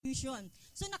persecution.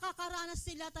 So nakakaranas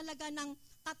sila talaga ng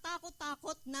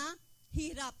katakot-takot na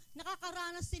hirap.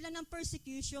 Nakakaranas sila ng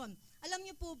persecution. Alam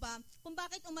niyo po ba kung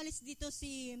bakit umalis dito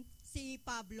si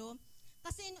Pablo?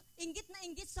 Kasi inggit na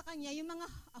inggit sa kanya yung mga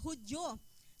Hudyo.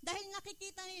 Dahil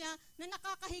nakikita nila na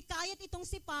nakakahikayat itong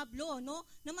si Pablo, no,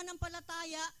 na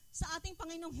manampalataya sa ating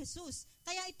Panginoong Hesus.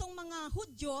 Kaya itong mga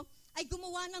Hudyo ay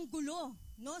gumawa ng gulo,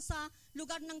 no, sa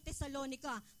lugar ng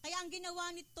Tesalonica. Kaya ang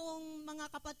ginawa nitong mga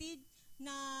kapatid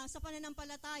na sa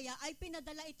pananampalataya ay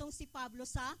pinadala itong si Pablo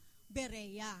sa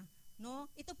Berea, no.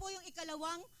 Ito po yung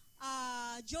ikalawang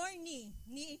journey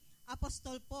ni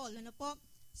Apostol Paul, ano po?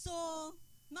 So,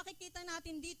 makikita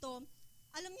natin dito,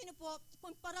 alam niyo na po,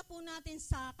 kumpara po natin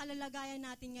sa kalalagayan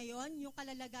natin ngayon, yung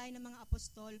kalalagayan ng mga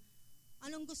apostol,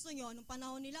 anong gusto nyo? Nung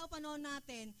panahon nila o panahon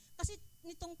natin? Kasi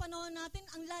nitong panahon natin,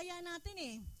 ang laya natin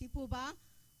eh. Di po ba?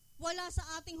 Wala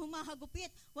sa ating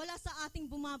humahagupit, wala sa ating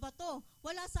bumabato,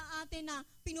 wala sa atin na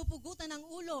pinupugutan ng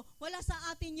ulo, wala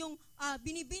sa atin yung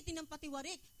binibitin ng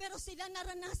patiwarik. Pero sila,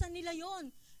 naranasan nila yon.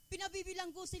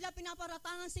 Pinabibilanggo sila,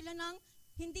 pinaparatangan sila ng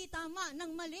hindi tama,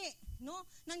 ng mali, no?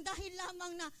 Nang dahil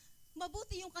lamang na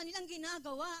mabuti yung kanilang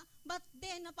ginagawa, but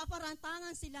then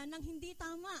napaparantangan sila ng hindi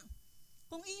tama.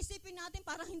 Kung iisipin natin,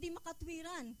 parang hindi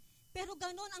makatwiran. Pero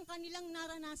ganon ang kanilang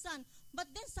naranasan.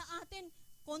 But then sa atin,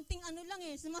 konting ano lang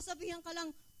eh, sumasabihan ka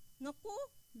lang, naku,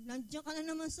 nandiyan ka na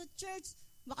naman sa church,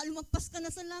 baka lumagpas ka na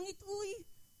sa langit, uy.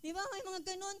 Di ba? May mga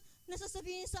ganon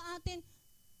nasasabihin sa atin,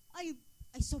 ay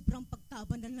sobrang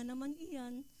pagtabanan na naman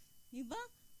iyan. Di ba?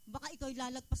 Baka ikaw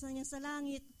lalagpas na niyan sa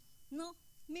langit. No?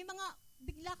 May mga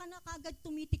bigla ka na kagad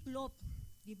tumitiklop,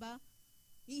 di ba?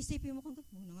 Iisipin mo kung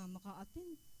muna nga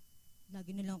maka-attend.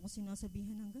 Lagi na lang ako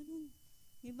sinasabihan ng ganun.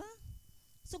 Di ba?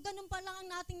 So ganun pa lang ang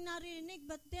nating naririnig,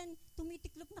 but then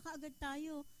tumitiklop na kaagad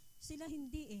tayo. Sila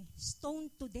hindi eh.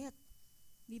 Stoned to death.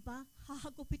 Di ba?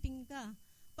 Hahagupitin ka.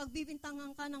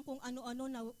 Pagbibintangan ka ng kung ano-ano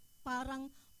na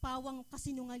parang pawang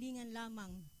kasinungalingan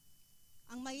lamang.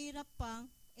 Ang mahirap pa,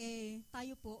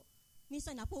 tayo po,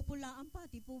 minsan napupulaan pa,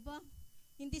 di po ba?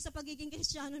 Hindi sa pagiging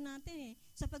Kristiyano natin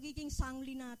sa pagiging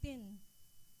sangli natin.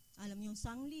 Alam niyo yung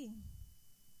sangli?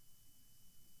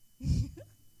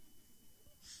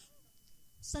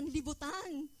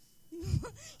 Sanlibutan.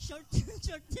 short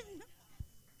na.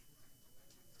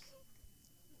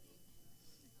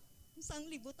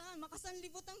 Sanglibutan.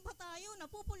 Makasanlibutan pa tayo.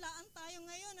 Napupulaan tayo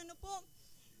ngayon. Ano po?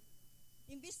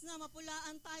 Imbis na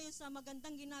mapulaan tayo sa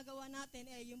magandang ginagawa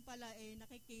natin, yung pala,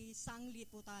 nakikisangli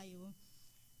po tayo.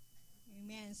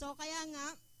 Amen. So, kaya nga,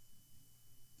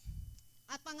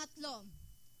 at pangatlo,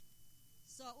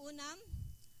 so unang,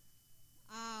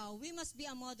 we must be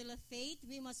a model of faith,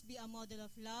 we must be a model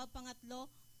of love.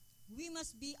 Pangatlo, we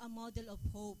must be a model of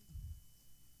hope.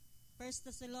 1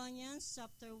 Thessalonians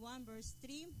chapter 1 verse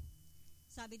 3,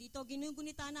 sabi dito,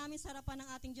 ginugunita namin sa harapan ng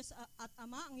ating Diyos at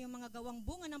Ama ang iyong mga gawang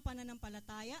bunga ng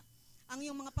pananampalataya, ang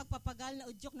iyong mga pagpapagal na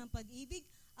udyok ng pag-ibig,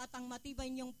 at ang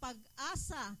matibay niyong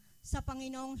pag-asa sa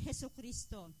Panginoong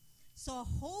Hesukristo. So,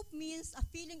 hope means a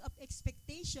feeling of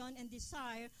expectation and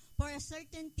desire for a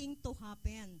certain thing to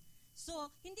happen.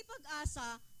 So, hindi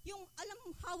pag-asa yung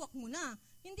hawak mo na.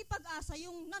 Hindi pag-asa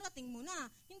yung narating mo na.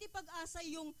 Hindi pag-asa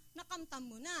yung nakamtam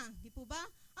mo na. Di po ba?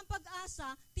 Ang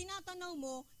pag-asa, tinatanaw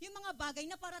mo yung mga bagay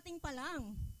na parating pa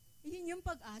lang. Yun yung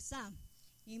pag-asa.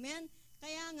 Amen?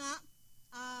 Kaya nga,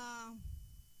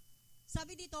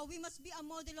 sabi dito, we must be a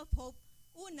model of hope.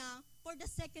 Una, for the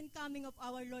second coming of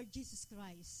our Lord Jesus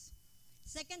Christ.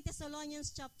 2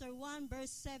 Thessalonians chapter 1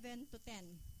 verse 7 to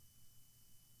 10.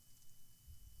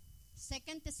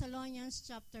 2 Thessalonians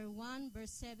chapter 1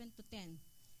 verse 7 to 10.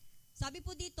 Sabi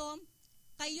po dito,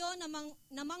 kayo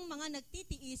namang mga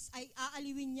nagtitiis ay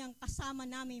aaliwin niyang kasama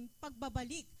namin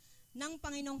pagbabalik ng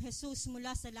Panginoong Hesus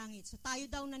mula sa langit. So tayo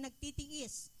daw na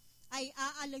nagtitiis ay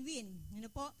aalawin,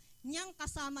 niyang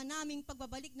kasama naming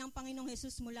pagbabalik ng Panginoong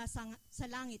Hesus mula sa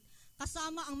langit,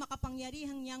 kasama ang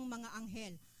makapangyarihang niyang mga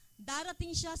anghel.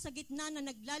 Darating siya sa gitna na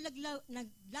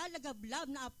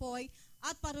naglalagablab na apoy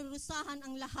at parurusahan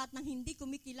ang lahat ng hindi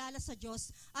kumikilala sa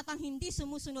Diyos at ang hindi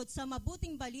sumusunod sa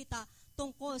mabuting balita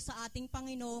tungkol sa ating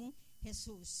Panginoong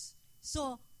Hesus.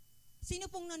 So, sino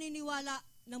pong naniniwala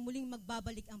na muling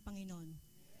magbabalik ang Panginoon?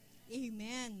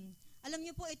 Amen. Alam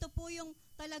niyo po, ito po yung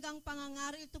talagang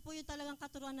pangangaral, ito po yung talagang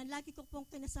katuruan na lagi ko pong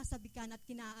kinasasabikan at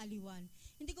kinaaliwan.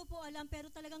 Hindi ko po alam, pero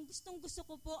talagang gustong-gusto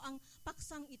ko po ang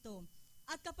paksang ito.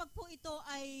 At kapag po ito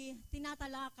ay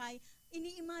tinatalakay,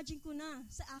 ini-imagine ko na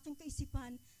sa aking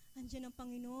kaisipan, andyan ang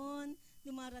Panginoon,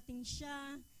 lumarating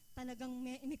siya, talagang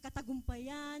may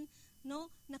katagumpayan,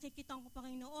 no? Nakikita ko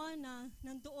Panginoon na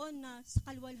nandoon na sa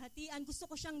kaluwalhatian. Gusto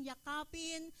ko siyang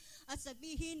yakapin at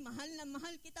sabihin, mahal na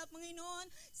mahal kita, Panginoon.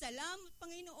 Salamat,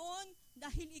 Panginoon,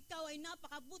 dahil ikaw ay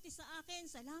napakabuti sa akin.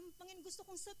 Salamat, Panginoon. Gusto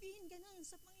kong sabihin ganun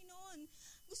sa Panginoon.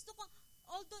 Gusto ko,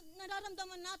 although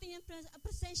nararamdaman natin yung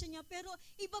presensya niya, pero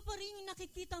iba pa rin yung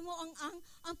nakikita mo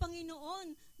ang Panginoon,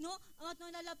 no? At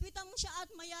malalapitan mo siya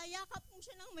at mayayakap mo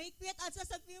siya ng mahigpit at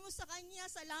sasabihin mo sa Kanya,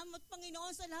 salamat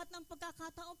Panginoon sa lahat ng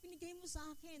pagkakataong pinigay mo sa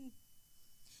akin.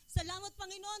 Salamat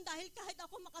Panginoon dahil kahit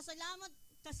ako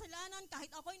kasalanan,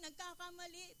 kahit ako'y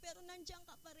nagkakamali, pero nandiyan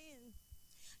ka pa rin.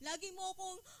 Lagi mo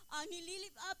akong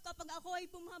nililift up kapag ako ay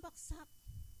bumabaksak.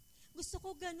 Gusto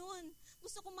ko ganun.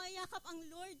 Gusto ko mayakap ang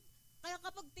Lord. Kaya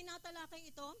kapag tinatalakay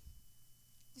ito,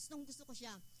 gusto ko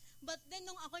siya. But then,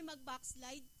 nung ako'y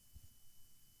mag-backslide,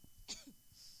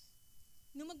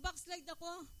 nung mag-backslide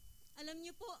ako, alam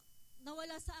niyo po,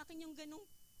 nawala sa akin yung ganong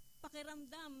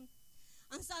pakiramdam.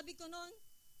 Ang sabi ko noon,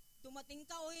 dumating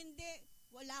ka o hindi,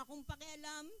 wala akong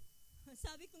pakialam.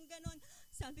 Sabi kong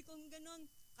ganon,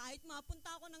 kahit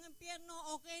mapunta ako ng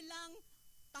impyerno, okay lang,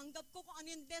 tanggap ko kung ano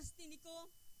yung destiny ko.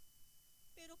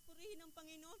 Pero purihin ng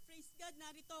Panginoon, praise God,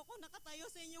 narito ako nakatayo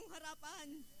sa inyong harapan.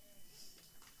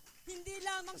 Hindi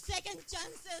lamang second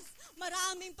chances,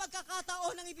 maraming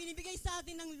pagkakataon ang ibinibigay sa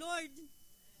atin ng Lord.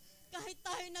 Kahit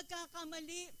tayo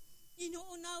nagkakamali,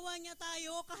 inuunawa niya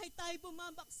tayo, kahit tayo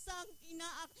bumabaksak,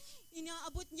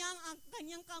 inaabot niya ang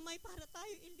kanyang kamay para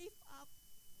tayo i-lift up.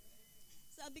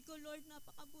 Sabi ko, Lord,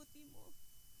 napakabuti mo.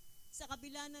 Sa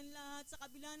kabila ng lahat, sa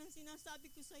kabila ng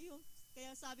sinasabi ko sa iyo,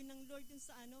 kaya sabi ng Lord dun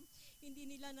sa hindi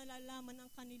nila nalalaman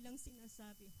ang kanilang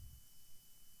sinasabi.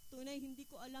 Tunay, hindi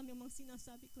ko alam yung mga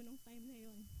sinasabi ko nung time na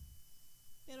yon.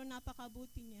 Pero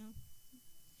napakabuti niya.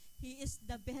 He is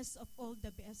the best of all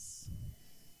the best.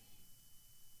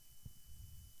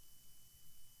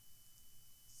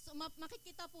 So,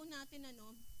 makikita po natin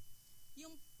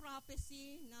yung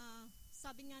prophecy na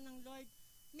sabi nga ng Lord,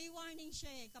 may warning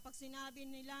siya kapag sinabi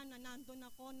nila na nandun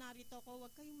ako, narito ako,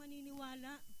 huwag kayong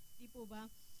maniniwala. Di po ba?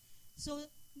 So,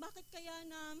 bakit kaya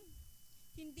na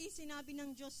hindi sinabi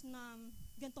ng Diyos na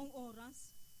gantong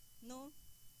oras, no?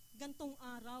 Gantong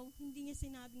araw, hindi niya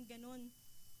sinabing ganon.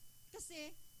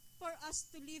 Kasi, for us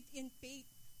to live in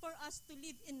faith, for us to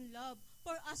live in love,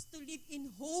 for us to live in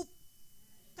hope,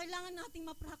 kailangan nating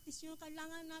ma-practice yun,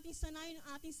 kailangan nating sanayin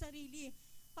ang ating sarili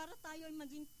para tayo ay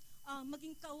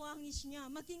maging kawangis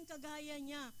niya, maging kagaya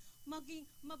niya,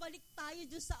 mabalik tayo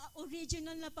doon sa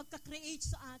original na pagka-create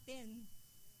sa atin.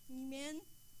 Amen?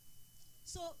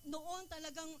 So, noon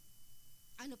talagang,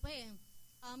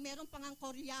 meron pang ang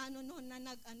Koreano noon na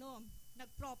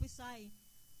nag-prophesy.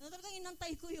 Talagang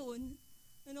inantay ko yun.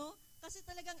 Kasi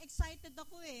talagang excited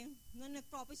ako na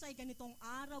nag-prophesy, ganitong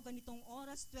araw, ganitong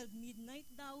oras, 12 midnight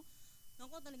daw.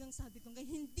 Talagang sabi ko,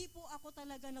 hindi po ako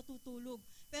talaga natutulog.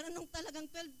 Pero nung talagang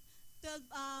 12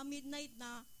 midnight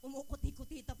na,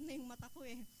 umukuti-kutitap na yung mata ko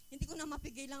Hindi ko na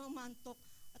mapigilang umantok.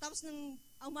 At tapos ng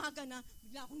umaga na,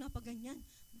 bigla ako napaganyan.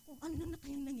 Ano na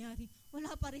kayang nangyari?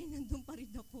 Wala pa rin, nandun pa rin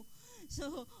ako.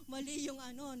 So, mali yung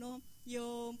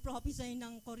yung prophecy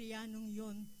ng Koreanong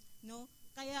yun.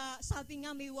 Kaya sabi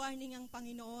nga may warning ang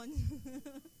Panginoon.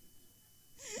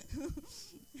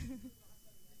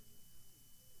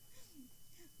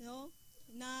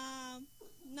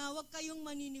 Na wag kayong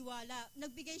maniniwala.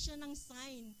 Nagbigay siya ng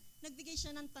sign, nagbigay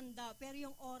siya ng tanda, pero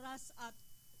yung oras at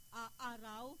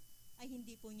araw ay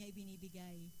hindi po niya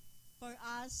ibinibigay. For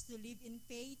us to live in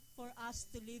faith, for us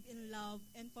to live in love,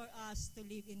 and for us to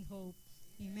live in hope.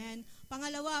 Amen.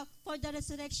 Pangalawa, for the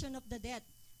resurrection of the dead.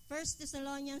 1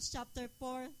 Thessalonians chapter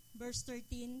 4, verse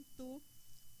 13 to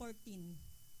 14.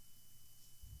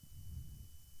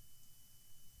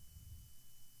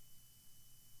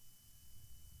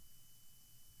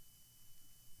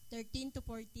 13 to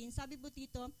 14. Sabi po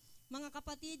dito, mga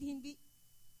kapatid,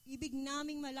 ibig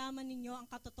naming malaman ninyo ang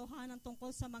katotohanan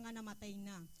tungkol sa mga namatay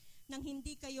na, nang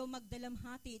hindi kayo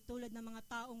magdalamhati tulad ng mga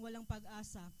taong walang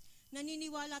pag-asa.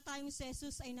 Naniniwala tayong si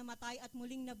Jesus ay namatay at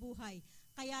muling nabuhay.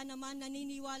 Kaya naman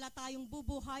naniniwala tayong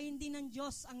bubuhayin din ng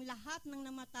Diyos ang lahat ng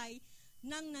namatay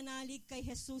nang nanalig kay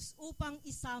Jesus upang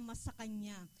isama sa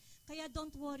Kanya. Kaya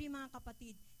don't worry mga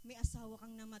kapatid, may asawa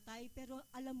kang namatay pero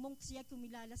alam mong siya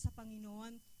kumilala sa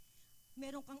Panginoon.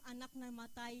 Meron kang anak na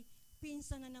namatay,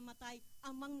 pinsan na namatay,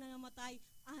 amang na namatay,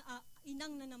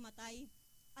 inang na namatay.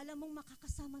 Alam mong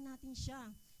makakasama natin siya.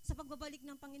 Sa pagbabalik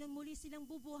ng Panginoon, muli silang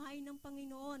bubuhay ng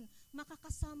Panginoon.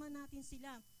 Makakasama natin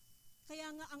sila. Kaya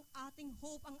nga ang ating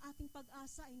hope, ang ating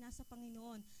pag-asa ay nasa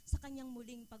Panginoon sa Kanyang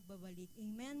muling pagbabalik.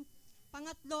 Amen?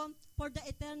 Pangatlo, for the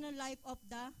eternal life of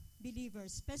the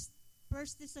believers.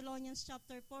 1 Thessalonians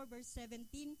chapter 4, verse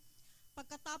 17.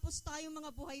 Pagkatapos tayong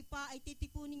mga buhay pa ay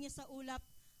titipunin niya sa ulap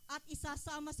at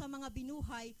isasama sa mga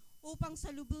binuhay upang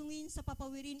salubungin sa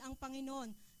papawirin ang Panginoon.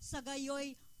 Sa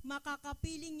gayoy,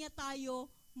 makakapiling niya tayo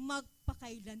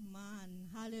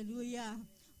magpakailanman. Hallelujah.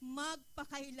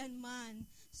 Magpakailanman.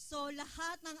 So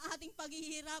lahat ng ating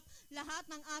paghihirap, lahat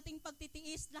ng ating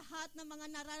pagtitiis, lahat ng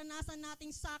mga naranasan nating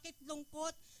sakit,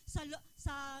 lungkot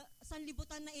sa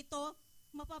sanlibutan na ito,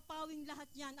 mapapawing lahat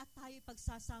yan at tayo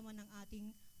pagsasama ng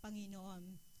ating Panginoon.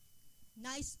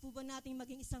 Nice po ba nating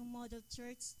maging isang model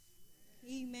church?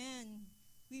 Amen.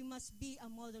 We must be a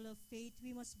model of faith. We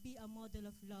must be a model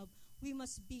of love. We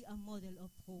must be a model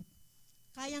of hope.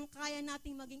 Kayang-kaya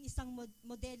nating maging isang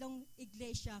modelong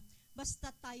iglesia basta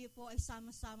tayo po ay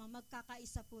sama-sama,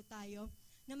 magkakaisa po tayo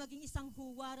na maging isang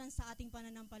huwaran sa ating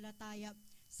pananampalataya,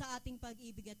 sa ating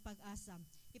pag-ibig at pag-asa.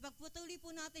 Ipagpatuloy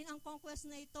po natin ang conquest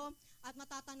na ito at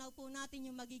matatanaw po natin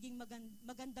yung magiging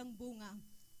magandang bunga.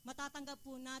 Matatanggap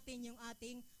po natin yung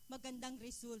ating magandang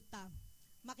resulta.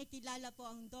 Makikilala po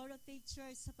ang Dorothy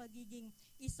Church sa pagiging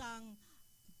isang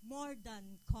more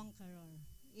than conqueror.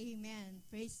 Amen.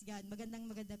 Praise God. Maganda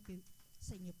po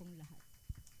sa inyo pong lahat.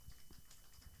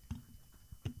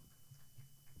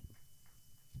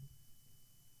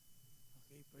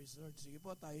 Okay, praise the Lord. Sige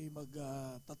po, tayo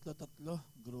tatlo-tatlo.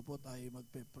 Grupo tayo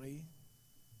magpe-pray.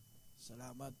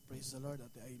 Salamat. Praise the Lord,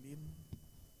 Ate Eileen.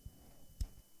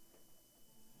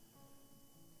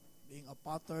 Being a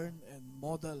pattern and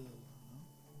model.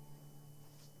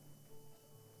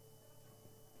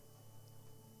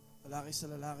 Lalaki sa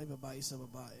lalaki, babae sa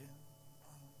babae.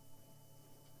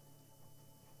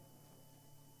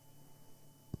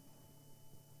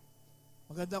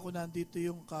 Maganda kung nandito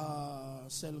yung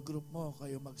ka-cell group mo,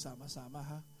 kayo magsama-sama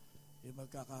ha. Yung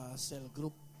magkaka-cell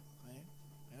group. Okay?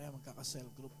 Kaya magkaka-cell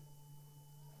group.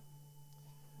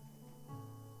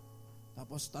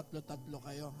 Tapos tatlo-tatlo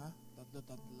kayo ha.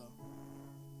 Tatlo-tatlo.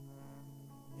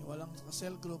 Yung walang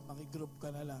ka-cell group, makigroup ka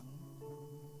na lang.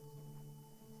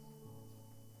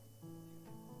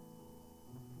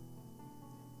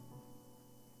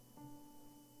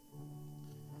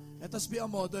 Let us be a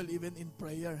model even in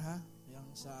prayer, ha?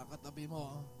 Yang sa katabi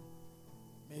mo,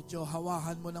 medyo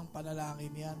hawahan mo ng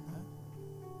panalangin yan, ha?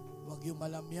 Huwag yung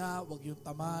malamya, huwag yung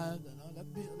tamad, ano?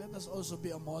 Let us also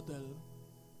be a model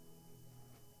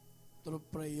through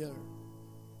prayer.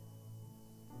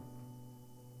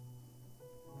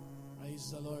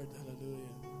 Praise the Lord,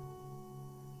 hallelujah.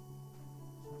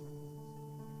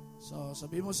 So,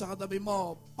 sabi mo sa katabi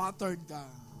mo, pattern ka.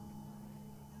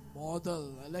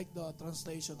 Model. I like the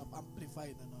translation of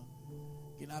Amplified.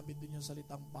 Ginamit din yung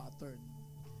salitang pattern.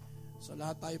 So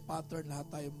lahat tayo pattern,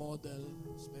 lahat tayo model.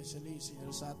 Especially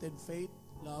senior sa atin, faith,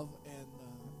 love, and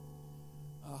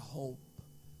hope.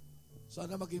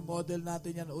 Sana maging model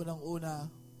natin yan unang-una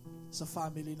sa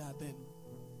family natin.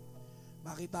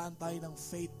 Makitaan tayo ng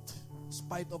faith in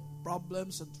spite of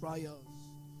problems and trials.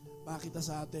 Makita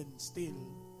sa atin, still,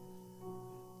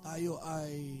 tayo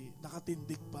ay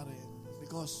nakatindig pa rin.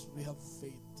 Because we have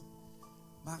faith.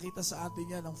 Makita sa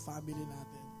atin yan ang family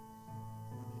natin.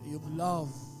 Yung love,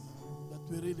 that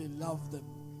we really love them.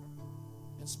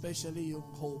 And especially yung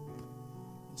hope.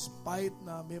 In spite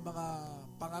na may mga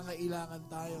pangangailangan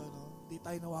tayo, no? Hindi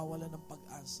tayo nawawala ng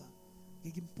pag-asa.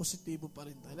 Giging positibo pa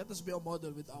rin tayo. Let us be a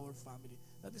model with our family.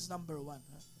 That is number 1.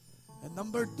 Ha? And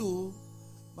number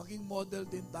 2, maging model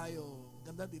din tayo.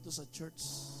 Ganda dito sa church.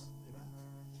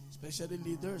 Especially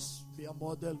leaders, be a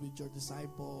model with your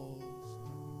disciples,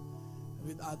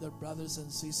 with other brothers and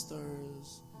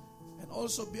sisters, and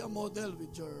also be a model with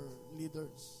your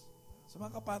leaders. Sa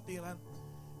mga kapatiran,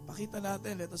 pakita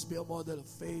natin, let us be a model of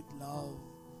faith, love,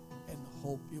 and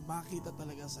hope. Yung makita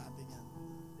talaga sa atin yan.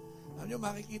 Alam nyo,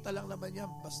 makikita lang naman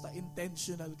yan, basta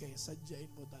intentional kayo,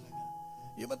 sadyain mo talaga.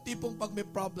 Yung tipong pag may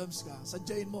problems ka,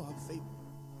 sadyain mo, have faith.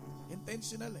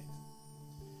 Intentional eh.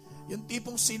 Yung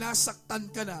tipong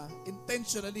sinasaktan ka na,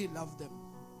 intentionally love them.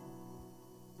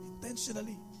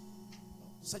 Intentionally.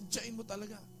 Sadyain mo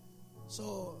talaga.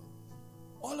 So,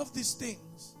 all of these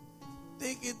things,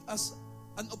 take it as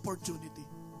an opportunity.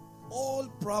 All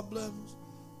problems,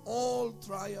 all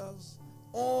trials,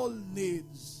 all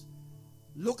needs,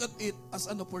 look at it as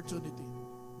an opportunity,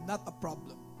 not a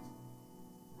problem.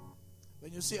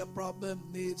 When you see a problem,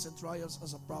 needs, and trials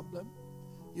as a problem,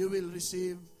 you will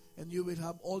receive and you will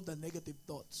have all the negative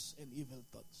thoughts and evil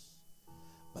thoughts.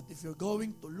 But if you're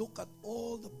going to look at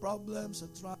all the problems and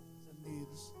trials and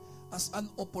needs as an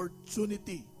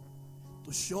opportunity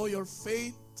to show your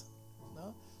faith,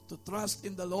 no? To trust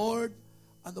in the Lord,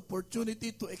 an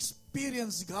opportunity to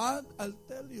experience God, I'll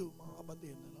tell you, mga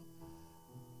kapatid,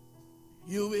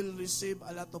 you will receive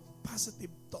a lot of positive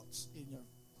thoughts in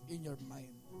in your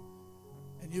mind.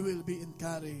 And you will be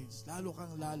encouraged. Lalo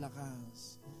kang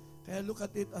lalakas. Kaya look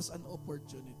at it as an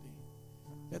opportunity.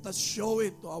 Let us show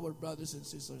it to our brothers and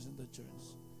sisters in the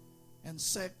church. And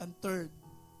third,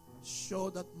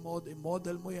 show that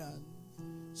model mo yan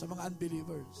sa mga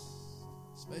unbelievers.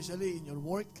 Especially in your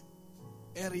work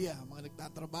area, mga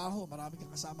nagtatrabaho, marami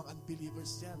kang kasamang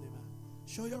unbelievers yan, di ba?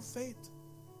 Show your faith.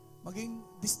 Maging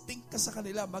distinct ka sa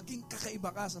kanila, maging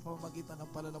kakaiba ka sa pamamagitan ng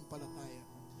pananampalataya.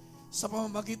 Sa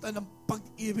pamamagitan ng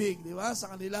pag-ibig, di ba?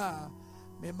 Sa kanila,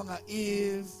 may mga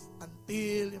if,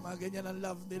 until, yung mga ganyan ang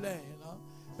love nila, you know?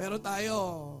 Pero tayo,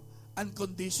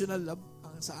 unconditional love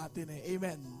ang sa atin eh.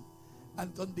 Amen.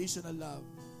 Unconditional love.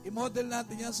 I-model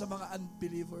natin yan sa mga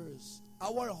unbelievers.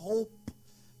 Our hope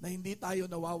na hindi tayo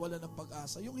nawawala ng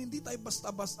pag-asa. Yung hindi tayo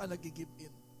basta-basta nag-give in.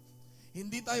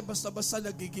 Hindi tayo basta-basta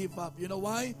nag-give up. You know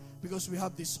why? Because we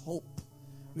have this hope.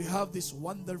 We have this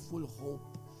wonderful hope.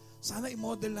 Sana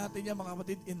i-model natin yan, mga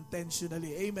kapatid,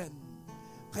 intentionally. Amen.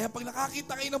 Kaya pag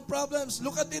nakakita kayo ng problems,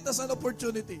 look at it as an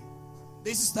opportunity.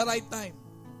 This is the right time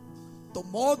to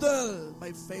model my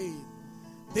faith.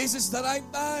 This is the right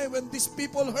time when these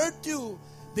people hurt you.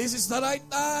 This is the right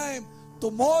time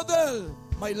to model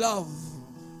my love.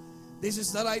 This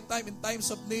is the right time in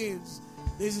times of needs.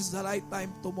 This is the right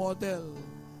time to model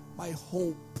my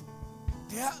hope.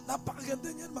 Kaya napakaganda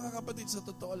niyan, mga kapatid, sa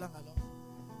totoo lang.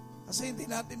 Kasi hindi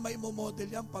natin may model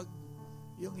yan pag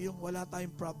yung wala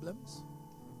tayong problems.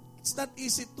 It's not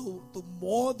easy to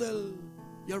model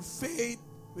your faith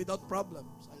without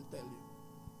problems, I'll tell you.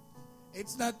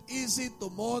 It's not easy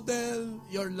to model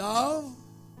your love.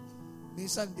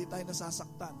 Minsan hindi tayo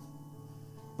nasasaktan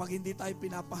pag hindi tayo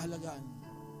pinapahalagaan.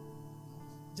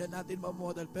 Diyan natin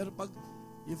ma-model. Pero pag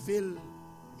you feel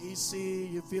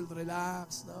easy, you feel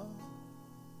relaxed, no?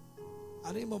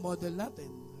 Ano yung ma-model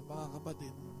natin, mga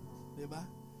kapatid? Diba?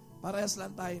 Parehas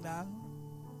lang tayo ng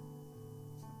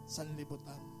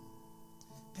sanlibutan.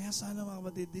 Kaya sana, mga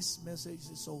kapatid, this message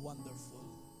is so wonderful.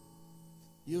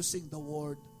 Using the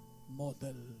word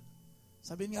model.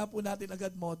 Sabihin nga po natin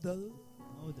agad, model.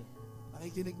 Model.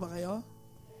 Nakikinig ba kayo?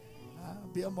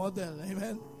 Be a model.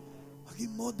 Amen?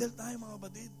 Maging model tayo, mga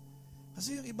kapatid.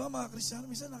 Kasi yung iba, mga Kristiyano,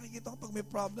 minsan nakikita ko pag may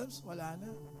problems, wala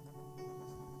na.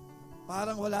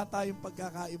 Parang wala tayong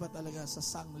pagkakaiba talaga sa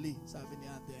sangli, sabi ni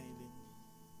Ate Aileen.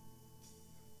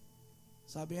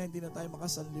 Sabi nga, hindi na tayo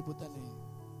makasanlibutan eh.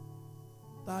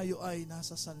 Tayo ay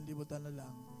nasa sanlibutan na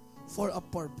lang for a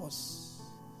purpose.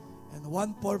 And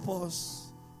one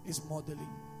purpose is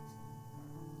modeling.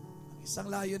 Ang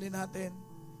isang layunin natin,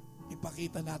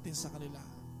 ipakita natin sa kanila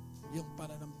yung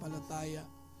pananampalataya,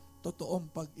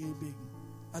 totoong pag-ibig,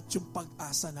 at yung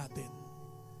pag-asa natin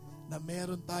na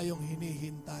meron tayong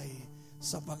hinihintay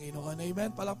sa Panginoon.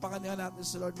 Amen? Palakpakan nga natin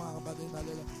si Lord, mga kapatid.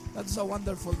 Hallelujah. That is a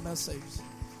wonderful message.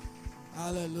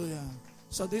 Hallelujah.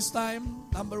 So this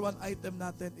time, number 1 item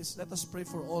natin is let us pray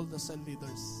for all the cell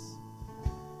leaders.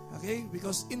 Okay?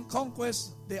 Because in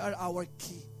conquest, they are our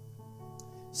key.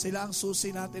 Sila ang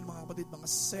susi natin, mga kapatid, mga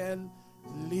cell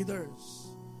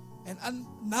leaders. And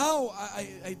now,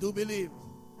 I do believe,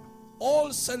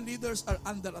 all cell leaders are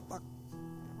under attack.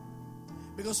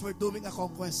 Because we're doing a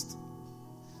conquest.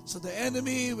 So the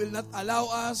enemy will not allow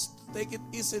us to take it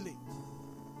easily.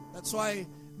 That's why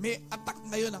may attack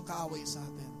ngayon ang kaaway sa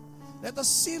atin. Let us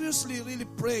seriously really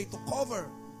pray to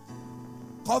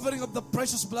covering of the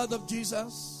precious blood of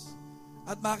Jesus.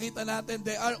 At makita natin,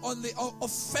 they are only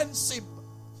offensive.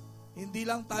 Hindi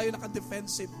lang tayo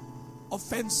naka-defensive.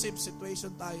 Offensive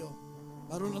situation tayo.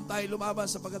 Marunong tayo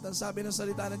lumaban sapagkat ang sabi ng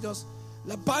salita ng Diyos,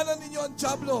 labanan ninyo ang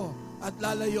dyablo at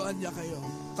lalayuan niya kayo.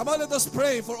 Come on, let us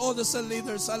pray for all the cell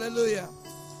leaders. Hallelujah.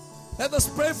 Let us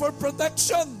pray for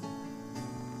protection.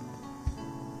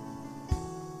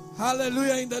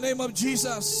 Hallelujah, in the name of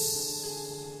Jesus.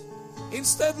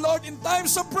 Instead, Lord, in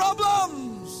times of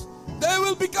problems, they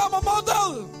will become a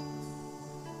model.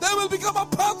 They will become a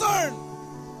pattern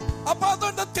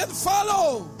that can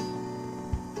follow.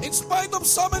 In spite of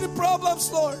so many problems,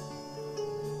 Lord,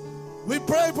 we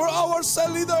pray for our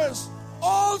cell leaders,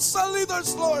 all cell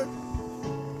leaders, Lord,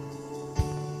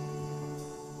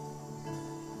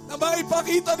 na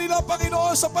maipakita nila,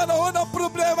 Panginoon, sa panahon ng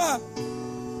problema,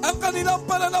 ang kanilang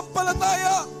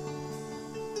pananampalataya.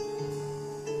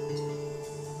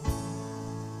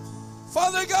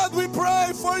 Father God, we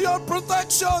pray for your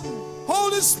protection.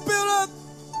 Holy Spirit,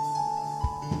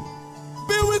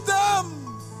 be with them.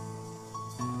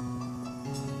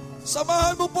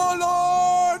 Samahan mo po,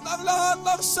 Lord, ang lahat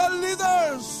ng cell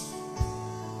leaders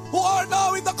who are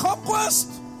now in the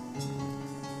conquest,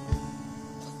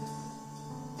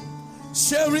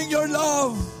 sharing your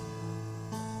love,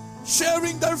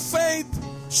 sharing their faith,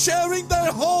 sharing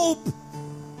their hope.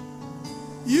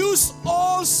 Use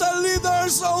all cell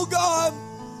leaders, O God.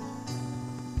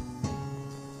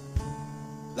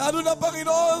 Lalo na,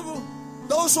 Panginoon,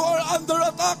 those who are under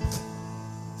attack.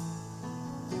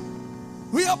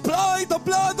 We apply the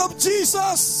blood of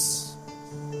Jesus.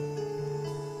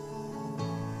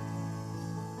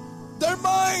 Their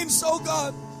minds, O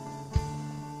God.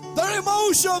 Their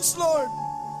emotions, Lord.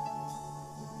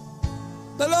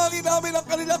 Dalangin namin ang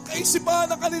kanilang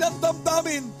kaisipan, ang kanilang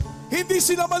damdamin. Hindi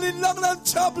sila malinlang ng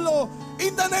tiyablo.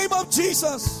 In the name of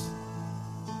Jesus.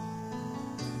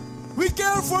 We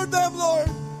care for them, Lord.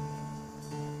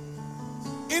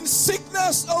 In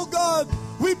sickness, O God,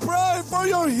 we pray for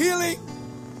your healing.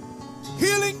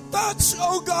 Healing touch,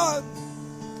 O God.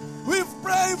 We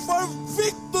pray for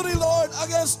victory, Lord,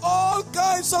 against all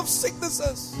kinds of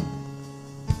sicknesses.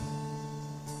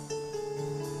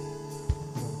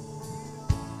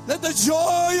 Let the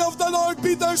joy of the Lord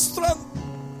be their strength.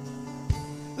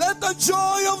 Let the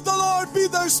joy of the Lord be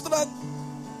their strength.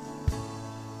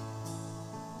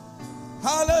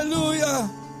 Hallelujah.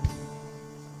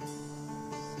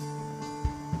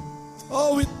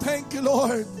 Oh, we thank you,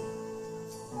 Lord.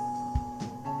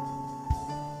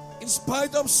 In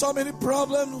spite of so many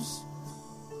problems,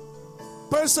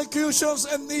 persecutions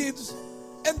and needs,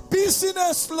 and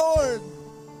busyness, Lord,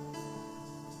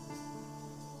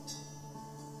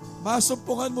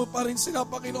 masumpungan mo pa rin sila,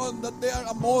 Panginoon, that they are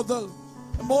a model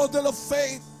of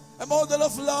faith, a model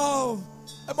of love,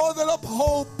 a model of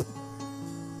hope.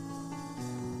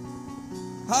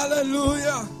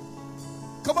 Hallelujah.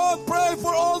 Come on, pray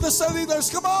for all the cell leaders.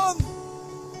 Come on.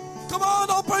 Come on,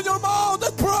 open your mouth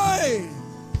and pray.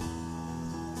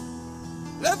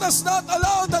 Let us not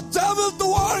allow the devil to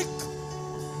work.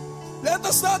 Let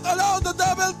us not allow the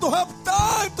devil to have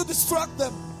time to distract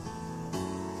them.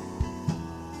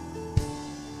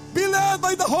 Be led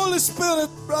by the Holy Spirit,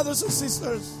 brothers and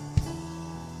sisters.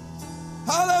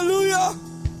 Hallelujah.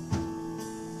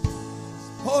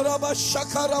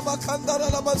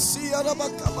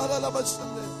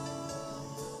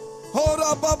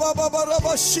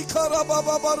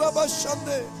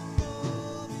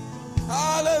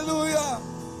 Hallelujah.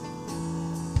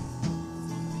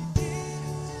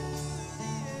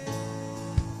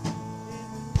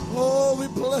 Oh, we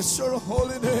bless your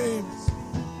holy name.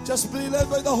 Just be led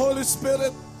by the Holy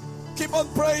Spirit. Keep on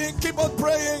praying, keep on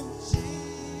praying.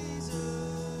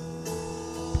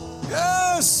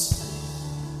 Yes.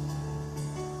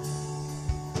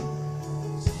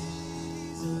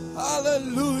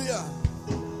 Hallelujah.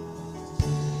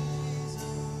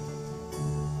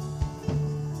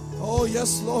 Oh,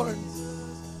 yes, Lord.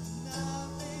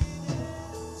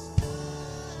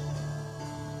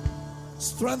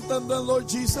 Strengthen them, Lord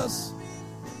Jesus.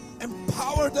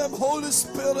 Empower them, Holy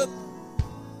Spirit.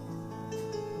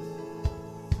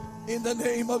 In the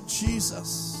name of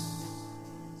Jesus.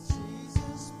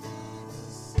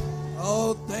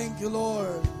 Oh, thank you,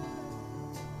 Lord.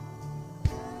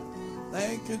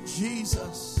 Thank you,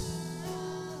 Jesus.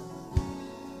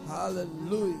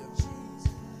 Hallelujah.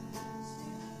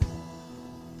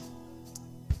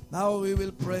 Now we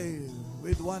will pray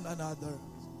with one another.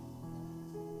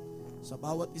 Sa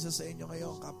bawat isa sa inyo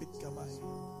ngayon, kapit kamay.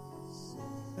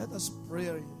 Let us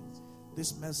pray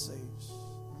this message.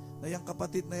 Na yung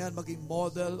kapatid na yan maging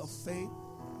model of faith,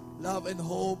 love, and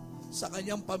hope sa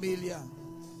kanyang pamilya,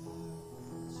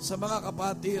 sa mga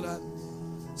kapatiran,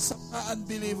 sa mga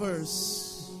unbelievers.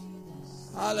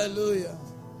 Hallelujah.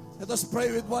 Let us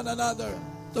pray with one another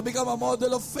to become a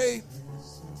model of faith.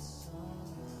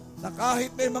 Na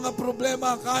kahit may mga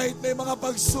problema, kahit may mga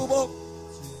pagsubok,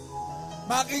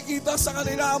 makikita sa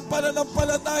kanila ang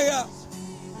pananampalataya.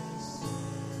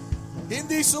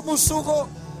 Hindi sumusuko.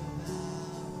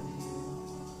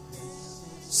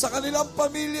 Sa kanilang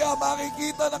pamilya,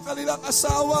 makikita ng kanilang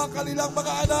asawa, kanilang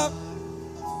mga anak,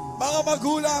 mga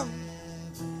magulang.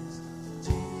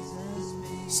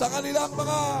 Sa kanilang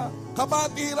mga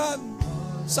kamatiran,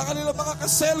 sa kanilang mga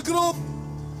ka-cell group.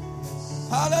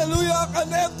 Hallelujah,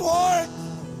 ka-network.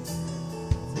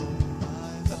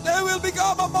 That they will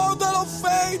become a model of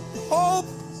faith, hope,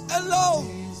 and love.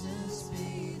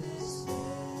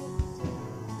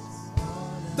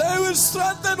 They will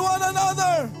strengthen one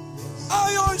another.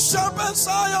 Iron sharpens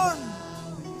iron.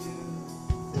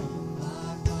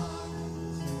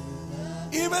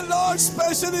 Even, Lord,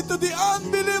 especially to the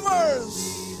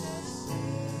unbelievers.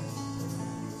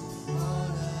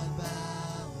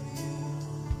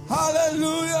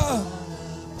 Hallelujah.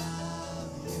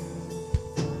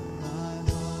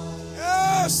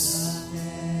 Yes.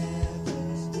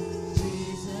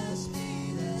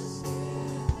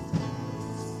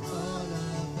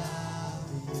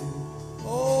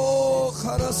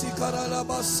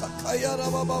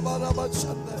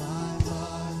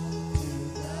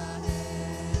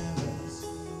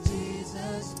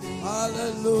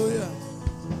 Hallelujah.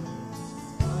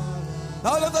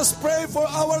 Now let us pray for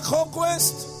our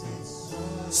conquest,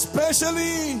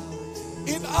 especially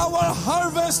in our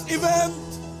harvest event.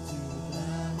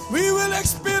 We will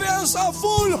experience a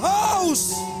full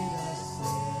house.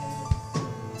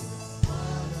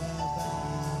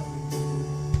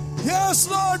 Yes,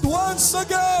 Lord, once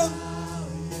again,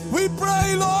 we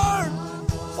pray, Lord,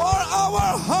 for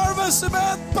our harvest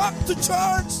event back to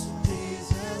church.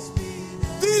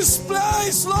 This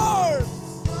place, Lord,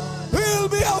 will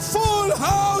be a full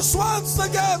house once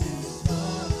again.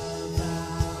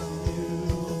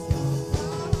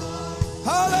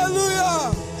 Hallelujah.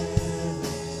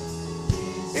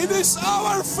 It is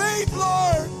our faith,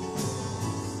 Lord.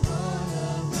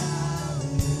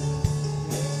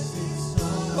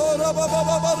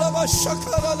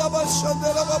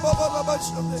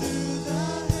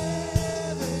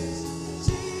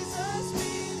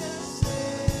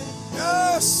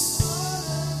 Yes.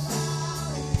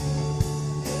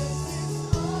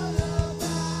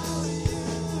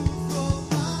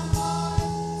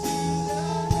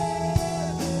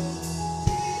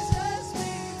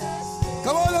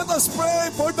 Come on, let us pray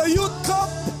for the youth camp.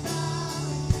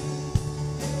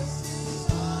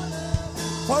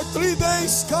 For 3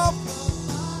 days camp.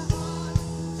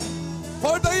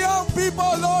 For the young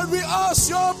people, Lord, we ask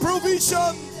your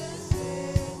provision.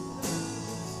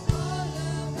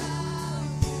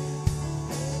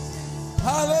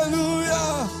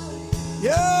 Hallelujah.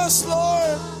 Yes,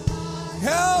 Lord.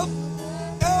 Help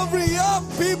every young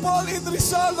people in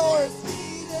Rizal, Lord.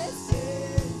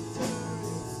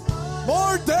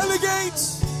 More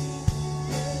delegates.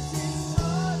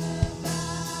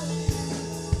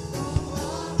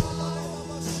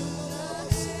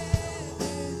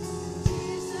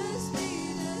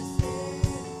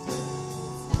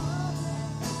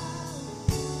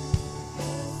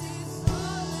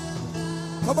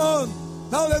 Come on.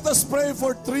 Now let us pray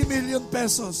for 3 million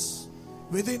pesos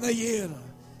within a year.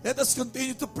 Let us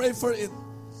continue to pray for it.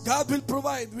 God will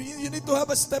provide. You need to have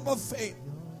a step of faith.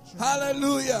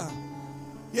 Hallelujah.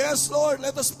 Yes, Lord,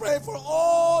 let us pray for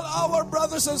all our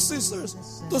brothers and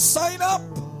sisters to sign up.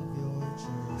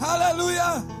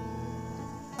 Hallelujah.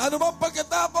 Ano bang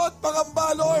pagkatakot,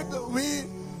 pangamba, Lord,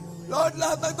 Lord,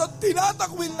 lahat ng ito,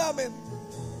 tinatakwil namin.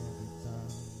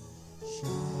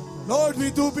 Lord,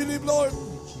 we do believe, Lord,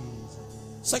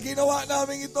 sa ginawa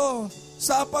namin ito,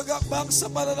 sa pag-akbang sa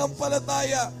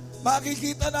pananampalataya,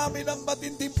 makikita namin ang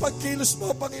matinding pagkilos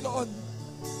mo, Panginoon.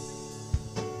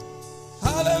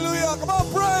 Hallelujah. Come on,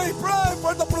 pray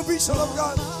for the provision of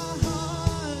God.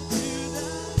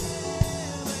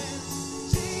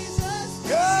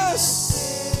 Yes.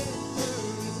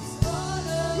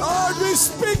 Lord, we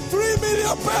speak 3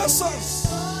 million pesos.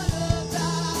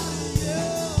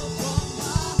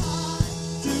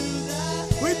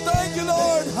 We thank you,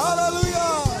 Lord.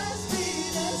 Hallelujah.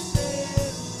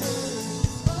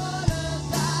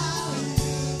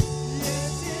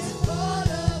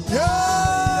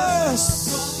 Yes.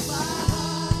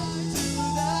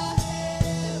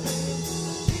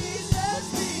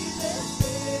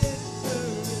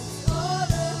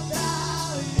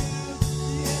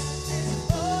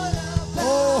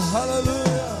 Oh,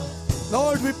 hallelujah.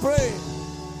 Lord, we pray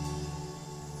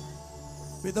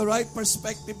with the right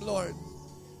perspective, Lord,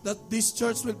 that this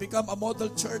church will become a model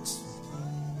church.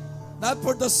 Not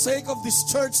for the sake of this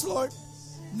church, Lord,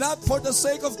 not for the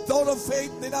sake of Dawn of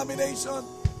Faith denomination,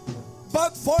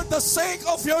 but for the sake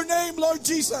of your name, Lord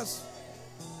Jesus.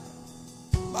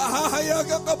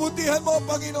 Mahahayag ang kabutihan mo,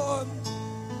 Panginoon.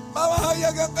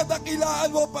 Mahahayag ang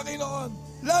kadakilaan mo, Panginoon.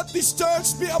 Let this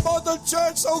church be a model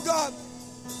church, O God.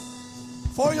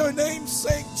 For your name's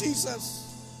sake, Jesus.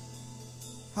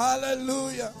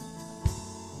 Hallelujah.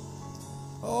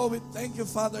 Oh, we thank you,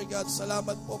 Father God.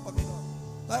 Salamat po, Panginoon.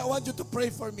 I want you to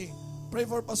pray for me. Pray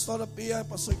for Pastor Pia,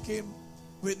 Pastor Kim,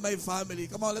 with my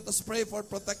family. Come on, let us pray for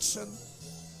protection.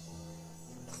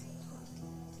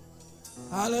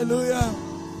 Hallelujah.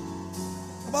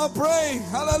 Come on, pray.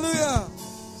 Hallelujah.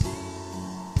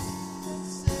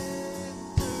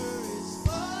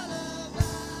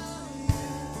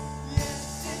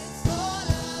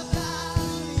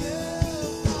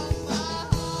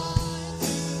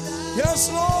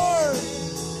 Yes, Lord.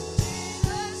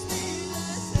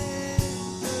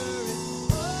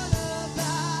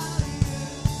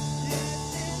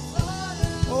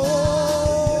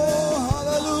 Oh,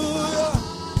 hallelujah.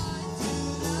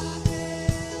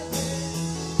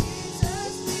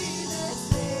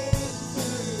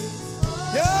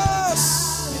 Yes.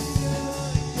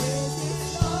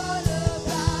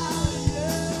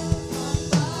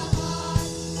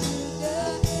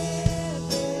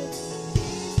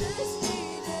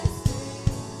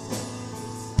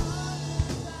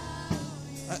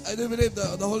 I do believe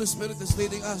the Holy Spirit is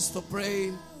leading us to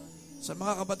pray sa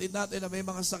mga kapatid natin na may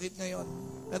mga sakit ngayon.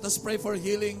 Let us pray for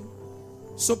healing,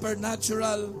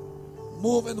 supernatural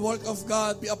move and work of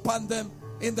God be upon them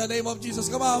in the name of Jesus.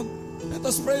 Come on, let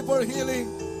us pray for healing.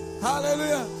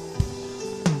 Hallelujah.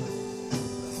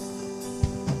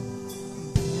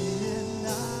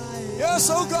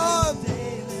 Yes, oh God.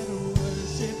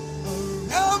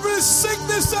 Every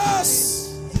sicknesses,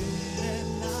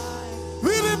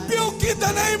 we rebuke in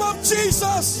the name of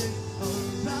Jesus.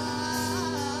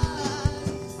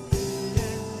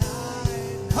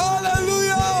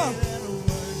 Hallelujah.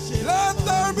 Let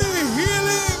there be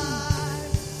healing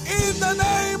in the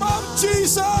name of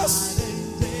Jesus.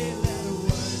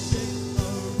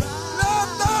 Let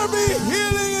there be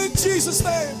healing in Jesus'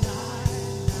 name.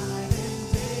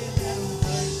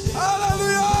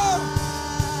 Hallelujah.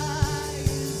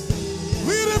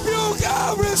 We rebuke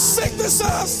every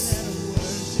sicknesses.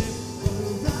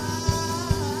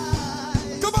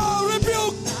 Come on,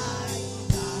 rebuke.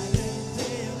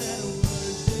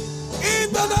 In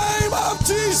the name of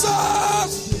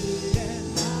Jesus.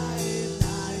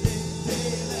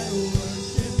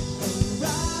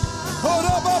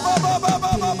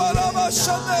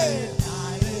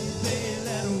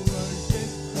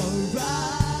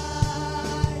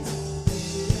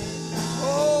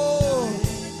 Oh,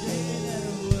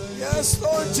 yes,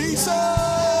 Lord Jesus.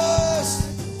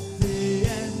 Day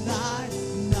and night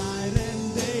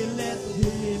and day, let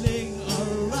healing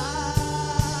arise.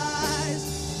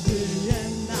 Day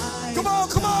and night. Come on,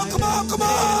 come on, come on, come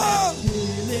on.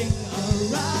 Healing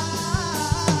arise.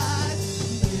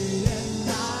 Day and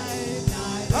night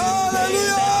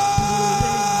Hallelujah.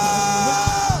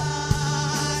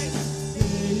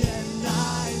 Day and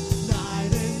night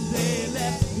and day,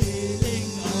 let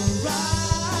healing arise.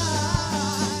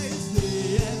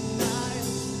 Day and night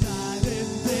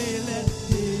and day, let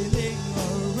healing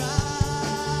arise.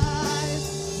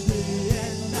 Day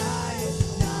and night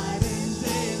and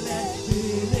day, let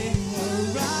healing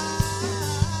arise.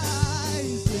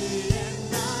 Day and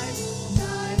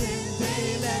night and day,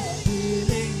 let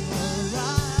healing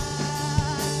arise.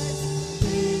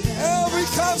 Every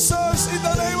cancers in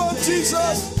the name of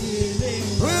Jesus,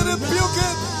 we rebuke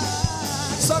it.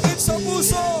 Sakit sa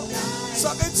puso,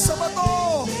 sakit sa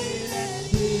bato,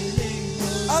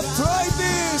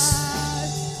 arthritis,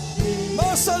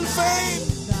 muscle pain,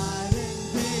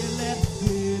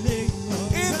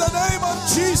 in the name of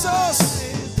Jesus.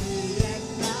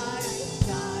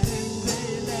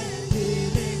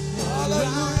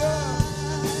 Hallelujah.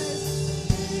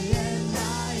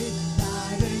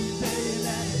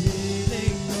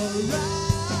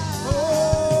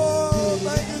 Oh,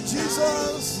 thank you,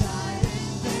 Jesus.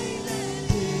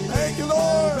 Thank you,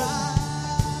 Lord.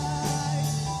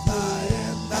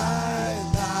 Night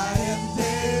and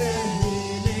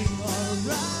day.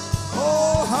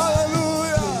 Oh,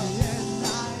 hallelujah.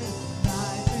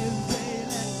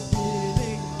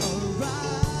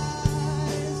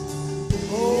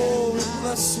 Oh, we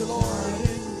bless you, Lord.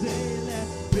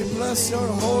 We bless your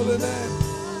holy name.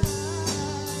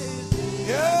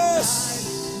 Yes.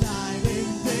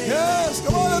 Yes,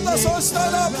 come on, let us all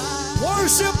stand up.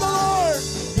 Worship the Lord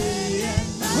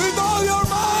with all your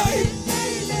might.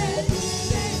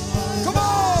 Come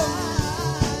on.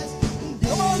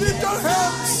 Come on, lift your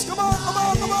hands. Come on, come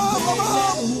on, come on, come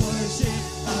on.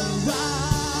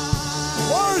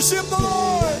 Worship the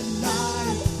Lord.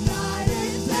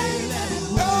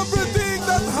 Everything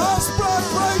that has brought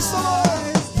praise the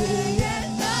Lord.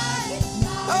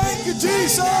 Thank you,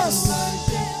 Jesus.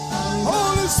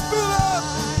 Holy Spirit.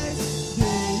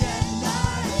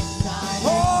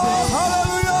 Oh,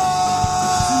 hallelujah.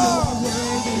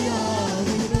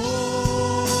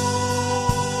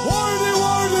 Worthy,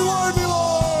 worthy, worthy,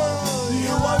 Lord.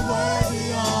 You are worthy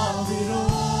of it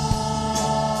all.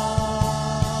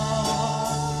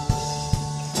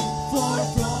 For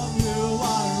from you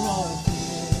are all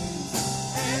things,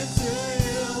 and to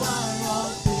you are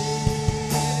all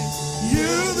things.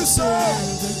 You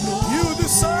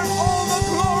deserve all the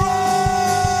glory.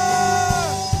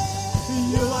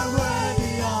 You are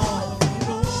worthy of it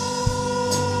all.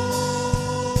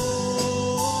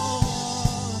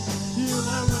 You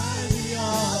are worthy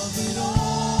of it all.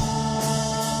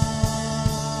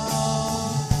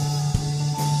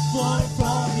 For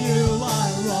from you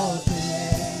are all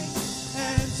things,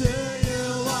 and to you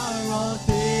are all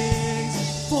things.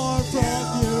 For from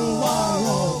you are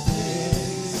all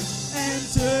things, and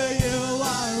to you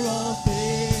are all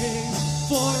things.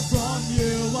 For from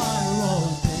you are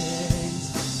all things,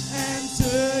 and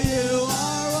to you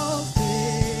are all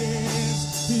things.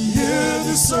 You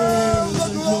deserve the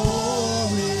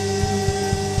glory.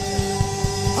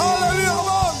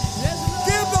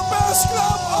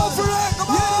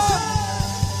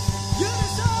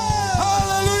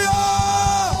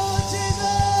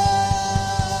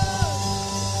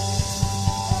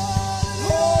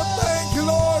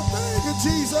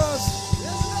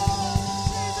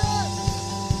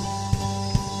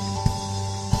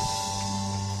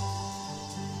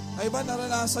 ba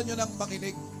naranasan nyo ng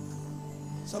makinig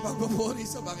sa pagpupuri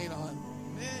sa Panginoon?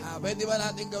 Pwede ba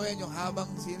natin gawin yung habang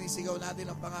sinisigaw natin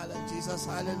ang pangalan Jesus,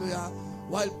 hallelujah,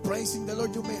 while praising the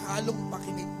Lord, yung may halong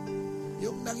makinig,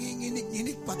 yung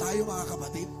nanginginig-inig pa tayo mga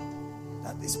kapatid.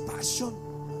 That is passion.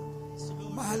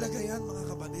 Mahalaga yan mga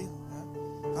kapatid.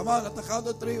 Come on, at the count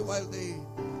of 3 while they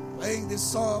playing this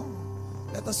song,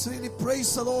 let us really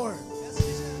praise the Lord.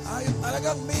 Ayun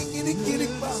talagang may kinig-kinig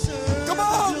pa. Come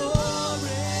on!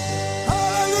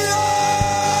 Hallelujah!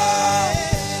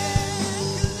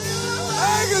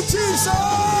 Thank you, Jesus!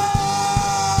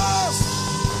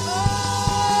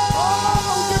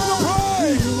 Oh, we give you the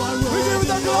praise! We give you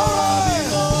the glory!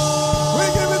 We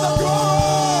give you the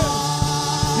glory!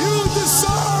 You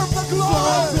deserve the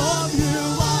glory!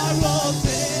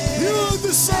 You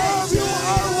deserve, you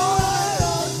are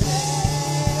one!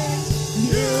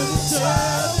 You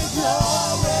deserve the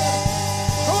glory!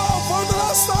 Come on, for the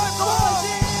last time, come on!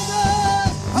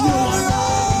 Hallelujah!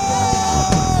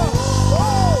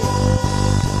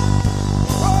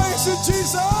 Praise you,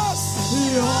 Jesus!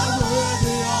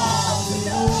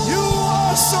 You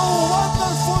are so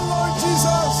wonderful, Lord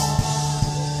Jesus!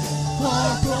 For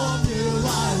from you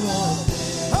I run,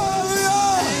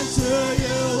 Hallelujah! and to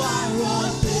you I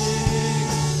run things.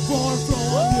 For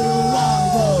from you I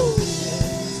run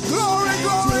things. Glory,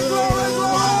 glory, glory,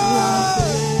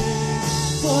 glory!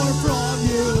 For from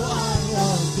you I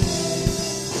run things,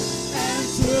 and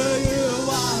to you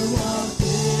I run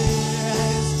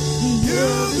things. You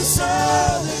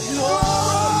deserve the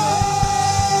glory!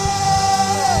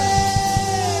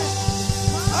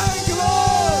 Thank you,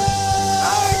 Lord!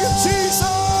 Thank you,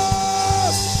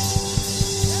 Jesus!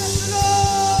 Yes,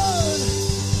 Lord!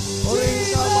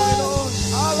 Purihin ka, Panginoon!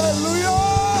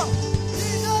 Hallelujah!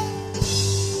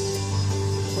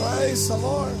 Praise the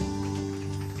Lord!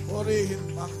 Purihin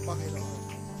ang Panginoon.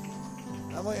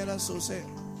 Alam mo, yan ang susi.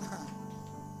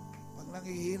 Pag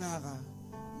nanghihina ka,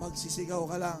 magsisigaw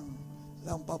ka lang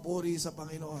ng papuri sa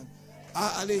Panginoon.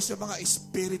 Aalis yung mga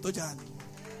espiritu dyan.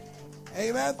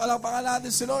 Amen. Palakpakan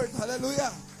natin si Lord.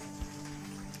 Hallelujah.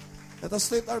 Let us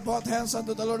lift our both hands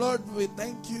unto the Lord. Lord, we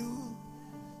thank you.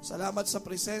 Salamat sa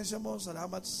presensya mo.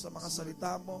 Salamat sa mga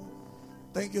salita mo.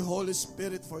 Thank you, Holy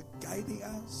Spirit, for guiding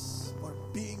us, for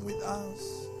being with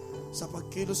us, sa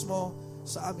pagkilos mo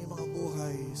sa aming mga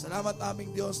buhay. Salamat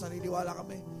aming Diyos, naniniwala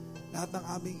kami. Lahat ng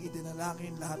aming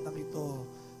idinalangin, lahat ng ito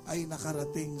ay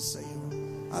nakarating sa iyo.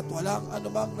 At walang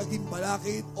anumang naging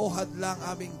balakid o hadlang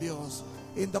aming Diyos.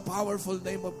 In the powerful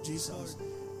name of Jesus,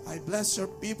 I bless your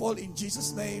people in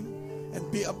Jesus' name, and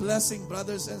be a blessing,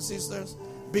 brothers and sisters.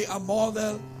 Be a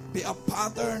model, be a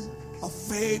pattern of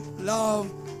faith, love,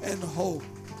 and hope.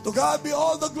 To God be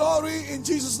all the glory in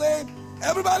Jesus' name.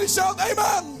 Everybody shout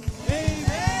amen.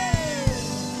 Amen.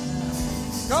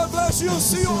 God bless you.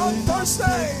 See you on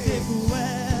Thursday. Deep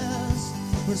wells,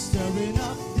 we're stirring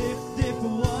up deep, deep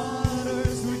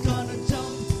waters. We're gonna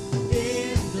jump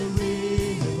in the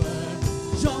river,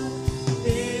 jump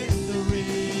in the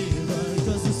river.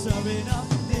 'Cause we're stirring up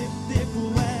deep, deep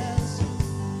wells.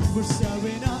 We're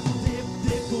stirring up.